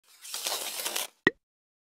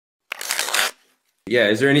Yeah.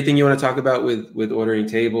 Is there anything you want to talk about with ordering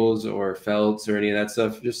tables or felts or any of that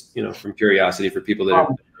stuff? Just, from curiosity for people that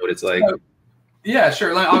don't know what it's like. Yeah,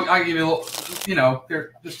 sure. I'll give you a little, there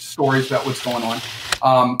are just stories about what's going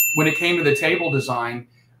on. When it came to the table design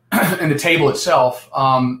and the table itself,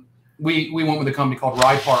 we went with a company called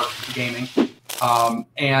Ride Park Gaming.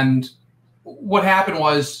 And what happened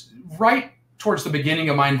was right towards the beginning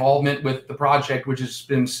of my involvement with the project, which has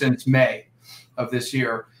been since May of this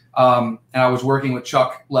year, and I was working with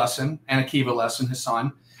Chuck Lesson and Akiva Lesson, his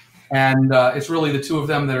son. And it's really the two of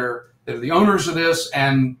them that are the owners of this,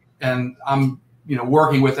 and I'm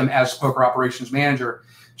working with them as poker operations manager.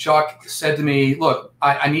 Chuck said to me, "Look,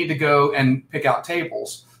 I need to go and pick out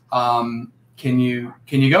tables. Can you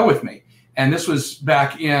go with me?" And this was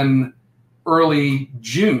back in early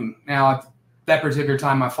June. Now, at that particular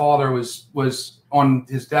time, my father was on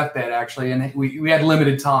his deathbed actually, and we had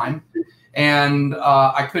limited time, and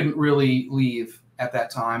I couldn't really leave at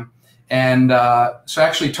that time, and so I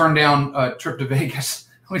actually turned down a trip to Vegas,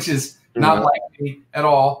 which is not like me at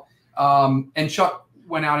all. And Chuck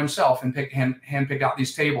went out himself and hand-picked out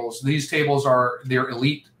these tables. These tables they're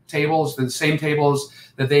elite tables. They're the same tables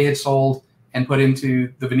that they had sold and put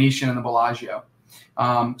into the Venetian and the Bellagio.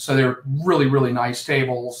 So they're really, really nice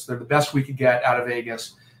tables. They're the best we could get out of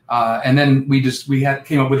Vegas. And then we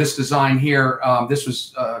came up with this design here.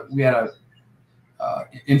 We had a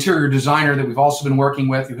interior designer that we've also been working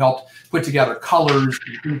with who helped put together colors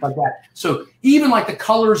and things like that. So even like the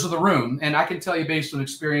colors of the room, and I can tell you based on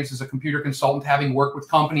experience as a computer consultant, having worked with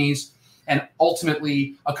companies, and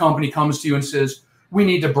ultimately a company comes to you and says, "We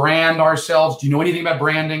need to brand ourselves. Do you know anything about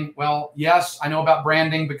branding?" Well, yes, I know about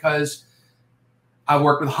branding because I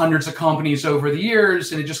worked with hundreds of companies over the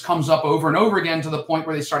years, and it just comes up over and over again to the point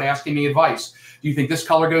where they start asking me advice. Do you think this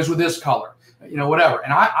color goes with this color? Whatever.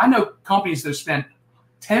 And I know companies that have spent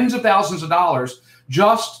tens of thousands of dollars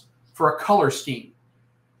just for a color scheme.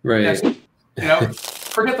 Right.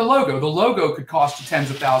 Forget the logo. The logo could cost you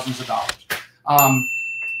tens of thousands of dollars.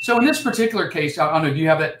 So in this particular case, I don't know, do you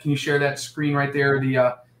have that? Can you share that screen right there?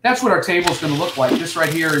 That's what our table is going to look like. This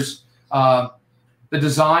right here is the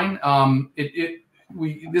design.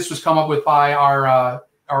 This was come up with by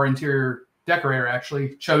our interior decorator,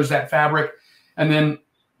 actually chose that fabric, and then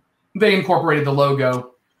they incorporated the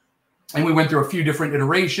logo, and we went through a few different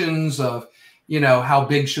iterations of, how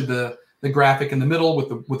big should the graphic in the middle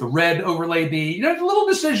with the red overlay be? Little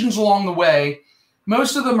decisions along the way.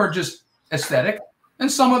 Most of them are just aesthetic, and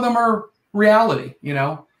some of them are reality.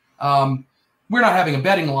 We're not having a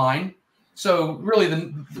betting line, so really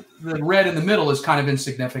the red in the middle is kind of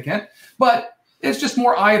insignificant, but it's just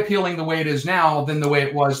more eye appealing the way it is now than the way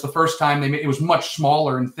it was the first time it was much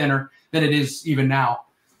smaller and thinner than it is even now.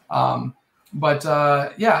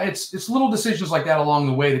 Yeah, it's little decisions like that along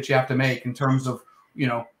the way that you have to make in terms of,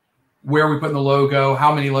 where we put in the logo,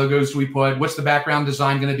 how many logos do we put, what's the background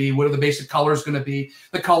design going to be, what are the basic colors going to be,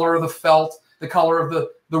 the color of the felt, the color of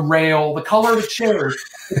the rail, the color of the chairs,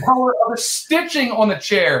 the color of the stitching on the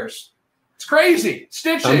chairs. It's crazy.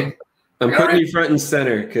 Stitching. I'm putting you front and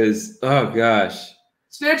center because, oh gosh.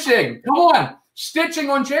 Stitching. Come on. Stitching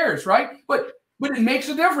on chairs, right? But it makes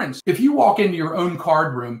a difference. If you walk into your own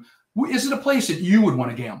card room, is it a place that you would want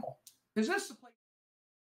to gamble? Is this